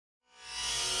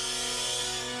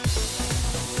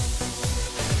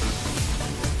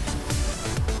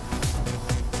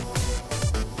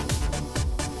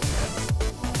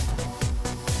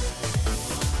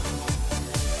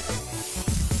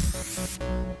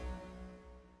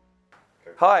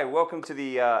Hi, welcome to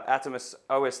the Atomos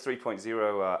OS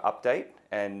 3.0 update,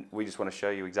 and we just want to show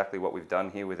you exactly what we've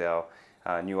done here with our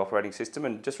new operating system.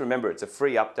 And just remember, it's a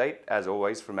free update, as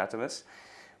always, from Atomos.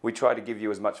 We try to give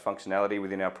you as much functionality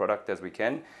within our product as we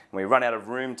can. When we run out of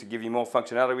room to give you more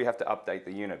functionality, we have to update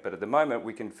the unit. But at the moment,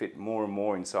 we can fit more and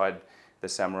more inside the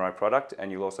Samurai product,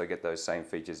 and you'll also get those same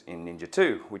features in Ninja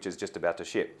 2, which is just about to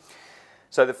ship.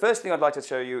 So the first thing I'd like to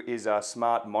show you is our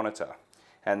SmartMonitor.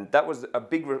 And that was a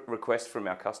big request from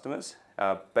our customers.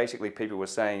 Basically, people were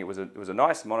saying it was a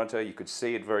nice monitor, you could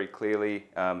see it very clearly,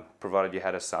 provided you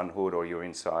had a sun hood or you were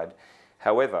inside.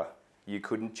 However, you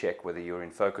couldn't check whether you were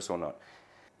in focus or not.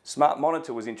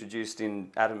 SmartMonitor was introduced in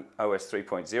AtomOS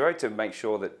 3.0 to make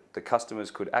sure that the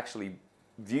customers could actually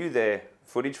view their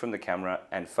footage from the camera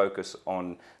and focus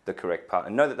on the correct part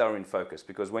and know that they were in focus,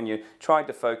 because when you're trying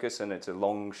to focus and it's a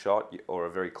long shot or a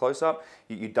very close-up,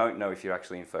 you don't know if you're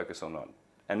actually in focus or not.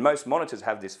 And most monitors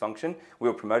have this function. We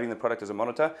were promoting the product as a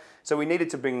monitor, so we needed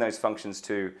to bring those functions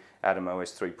to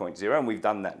AtomOS 3.0, and we've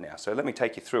done that now. So let me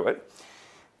take you through it.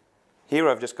 Here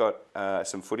I've just got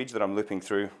some footage that I'm looping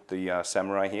through the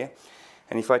Samurai here.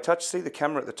 And if I touch, see the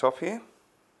camera at the top here?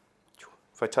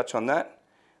 If I touch on that,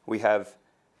 we have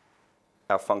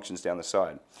our functions down the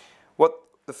side.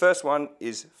 The first one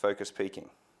is focus peaking.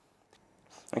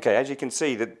 Okay, as you can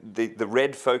see, the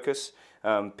red focus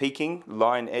peaking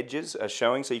line edges are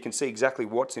showing, so you can see exactly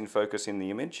what's in focus in the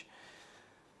image.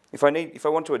 If I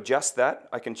want to adjust that,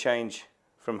 I can change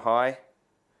from high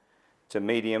to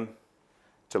medium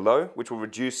to low, which will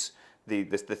reduce the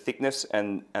thickness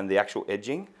and the actual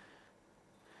edging.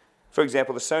 For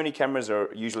example, the Sony cameras are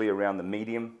usually around the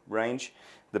medium range.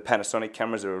 The Panasonic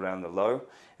cameras are around the low.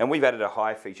 And we've added a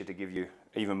high feature to give you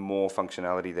even more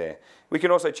functionality there. We can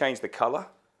also change the color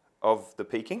of the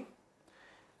peaking.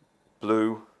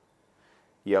 Blue,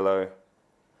 yellow,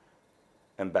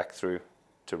 and back through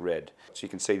to red. So you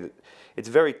can see that it's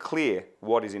very clear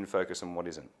what is in focus and what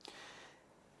isn't.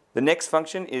 The next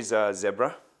function is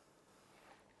zebra.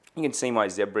 You can see my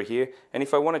zebra here, and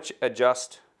if I want to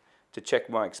adjust to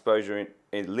check my exposure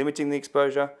in limiting the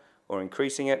exposure or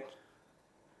increasing it,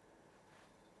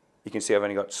 you can see I've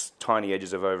only got tiny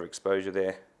edges of overexposure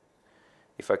there.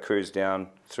 If I cruise down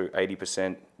through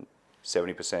 80%,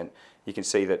 70%, you can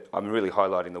see that I'm really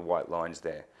highlighting the white lines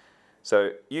there.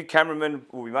 So you cameramen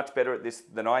will be much better at this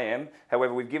than I am.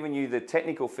 However, we've given you the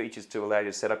technical features to allow you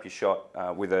to set up your shot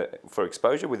for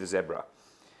exposure with a zebra.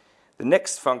 The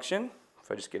next function,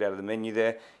 if I just get out of the menu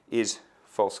there, is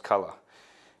false color.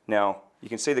 Now, you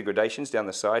can see the gradations down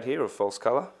the side here of false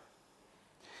color.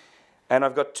 And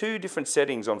I've got two different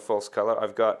settings on false color.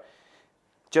 I've got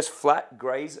just flat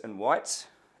grays and whites,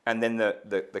 and then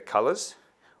the colors.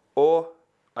 Or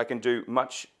I can do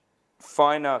much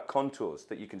finer contours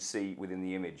that you can see within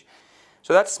the image.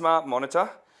 So that's SmartMonitor.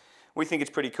 We think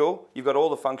it's pretty cool. You've got all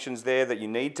the functions there that you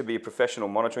need to be a professional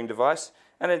monitoring device.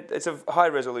 And it's a high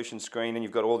resolution screen, and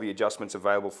you've got all the adjustments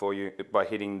available for you by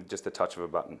hitting just the touch of a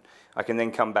button. I can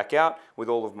then come back out with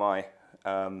all of my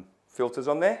filters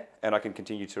on there, and I can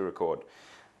continue to record.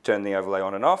 Turn the overlay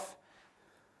on and off.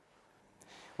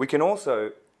 We can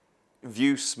also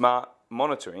view smart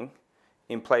monitoring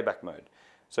in playback mode.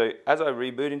 So as I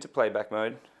reboot into playback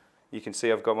mode, you can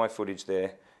see I've got my footage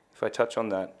there. If I touch on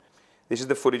that, this is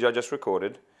the footage I just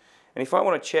recorded. And if I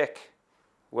want to check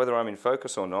whether I'm in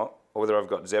focus or not, or whether I've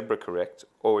got zebra correct,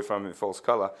 or if I'm in false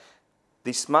color,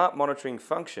 the smart monitoring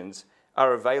functions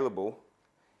are available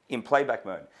in playback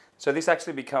mode. So this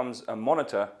actually becomes a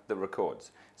monitor that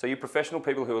records. So you professional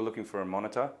people who are looking for a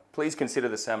monitor, please consider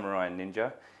the Samurai and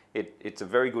Ninja. It's a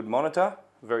very good monitor,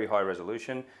 very high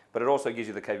resolution, but it also gives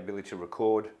you the capability to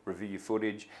record, review your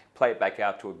footage, play it back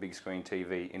out to a big screen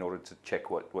TV in order to check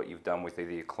what you've done with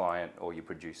either your client or your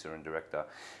producer and director.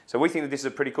 So we think that this is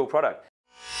a pretty cool product.